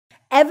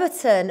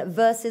Everton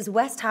versus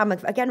West Ham.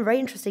 Again, very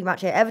interesting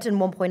match here. Everton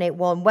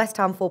 1.81, West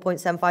Ham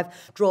 4.75,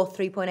 draw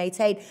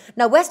 3.88.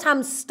 Now, West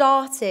Ham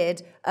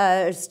started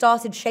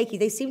shaky.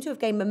 They seem to have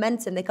gained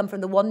momentum. They come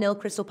from the 1-0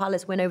 Crystal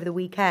Palace win over the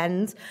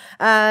weekend.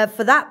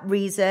 For that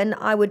reason,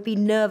 I would be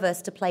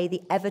nervous to play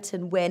the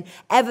Everton win.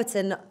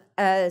 Everton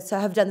so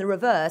have done the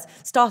reverse.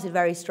 Started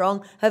very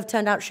strong, have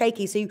turned out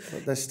shaky. So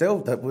they're still.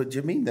 What do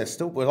you mean?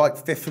 We're like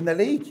fifth in the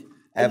league.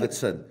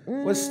 Everton.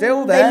 We're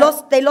still there.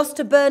 They lost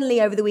to Burnley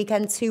over the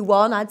weekend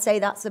 2-1. I'd say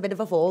that's a bit of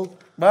a fall.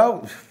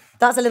 Well,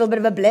 that's a little bit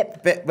of a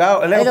blip.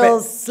 A little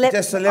slip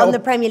on the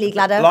Premier League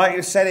ladder. Like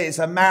you said, it's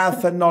a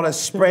marathon, not a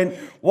sprint.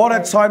 What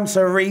a time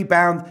to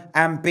rebound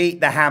and beat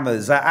the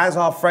Hammers, as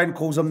our friend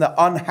calls them, the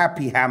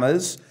unhappy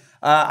Hammers.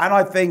 And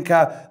I think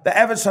that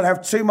Everton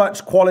have too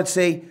much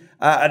quality.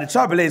 And the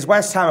trouble is,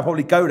 West Ham will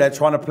probably go there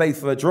trying to play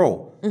for a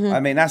draw. Mm-hmm.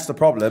 I mean, that's the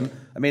problem.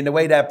 I mean, the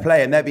way they're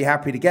playing, they'd be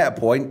happy to get a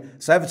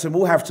point. So Everton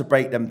will have to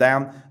break them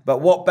down. But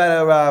what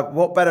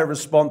better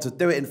response to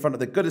do it in front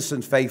of the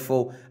Goodison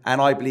faithful? And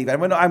I believe,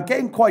 and I'm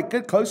getting quite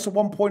good, close to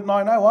 1.90,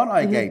 aren't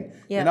I? Again, mm-hmm.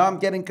 Yeah. You know, I'm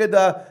getting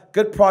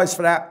good price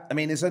for that. I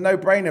mean, it's a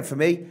no-brainer for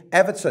me.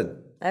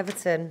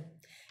 Everton.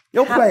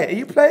 You're playing. Are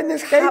you playing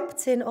this game?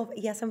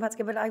 Yes, I'm about to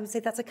go, but I would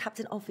say that's a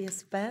Captain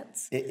Obvious bet.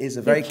 It is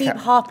a very. You keep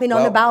harping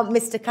on about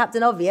Mr.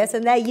 Captain Obvious,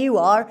 and there you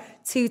are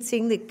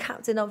tooting the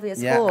Captain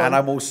Obvious horn. And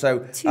I'm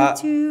also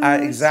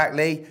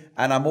exactly,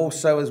 and I'm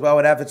also as well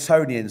an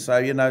Evertonian. So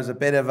you know, there's a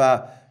bit of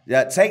a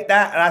take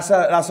that.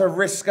 That's a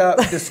risk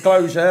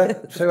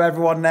disclosure to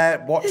everyone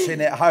there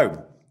watching at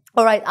home.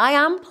 All right, I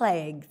am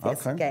playing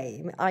this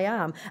game. I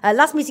am.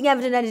 Last meeting,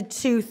 Everton ended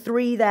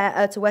 2-3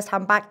 there to West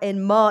Ham back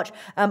in March.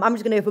 I'm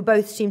just going to go for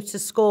both teams to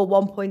score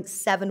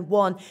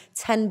 1.71,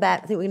 10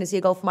 bet. I think we're going to see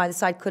a goal from either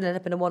side. Couldn't end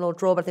up in a 1-1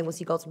 draw, but I think we'll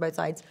see goals from both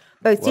sides.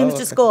 Both teams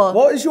to score.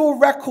 What is your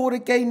record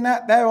again?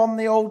 That there on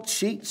the old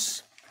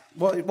sheets?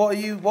 What are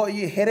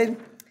you hitting?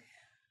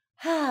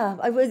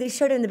 I really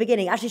showed it in the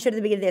beginning. Actually, showed it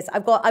in the beginning of this.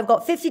 I've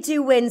got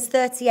 52 wins,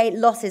 38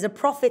 losses, a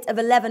profit of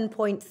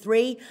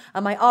 11.3,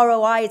 and my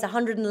ROI is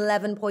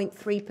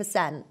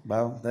 111.3%.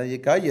 Well, there you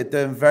go. You're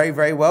doing very,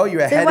 very well.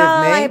 You're ahead of me.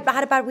 I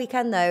had a bad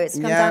weekend though. It's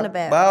come down a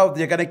bit. Well,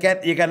 you're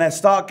gonna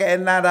start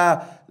getting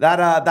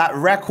that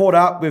record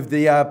up with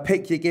the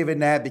pick you're giving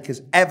there,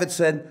 because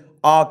Everton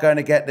are going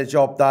to get the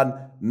job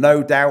done,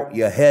 no doubt.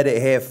 You heard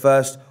it here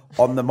first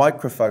on the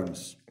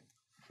microphones.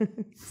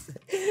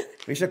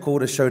 We should call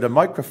the show the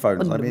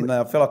microphones. I mean,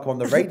 I feel like I'm on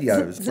the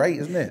radio. It's great,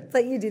 isn't it? It's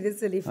like you do this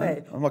silly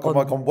face. I'm like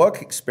on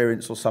work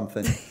experience or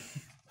something.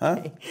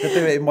 Huh? I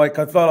feel like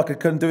I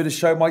couldn't do the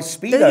show my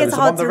Speedos. I'm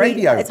on the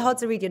radio. It's hard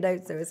to read your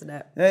notes though, isn't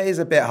it? Yeah, it is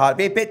a bit hard.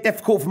 It'd be a bit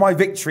difficult for my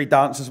victory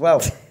dance as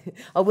well.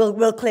 Oh,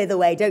 we'll clear the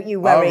way. Don't you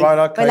worry. Oh, right,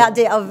 okay.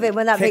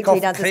 When that victory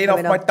dance is coming on.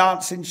 Clean off my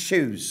dancing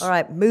shoes. All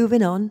right,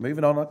 moving on.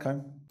 Okay.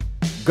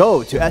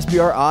 Go to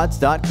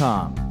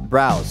SBRodds.com.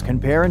 Browse,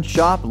 compare, and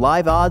shop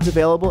live odds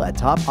available at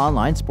top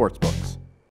online sportsbooks.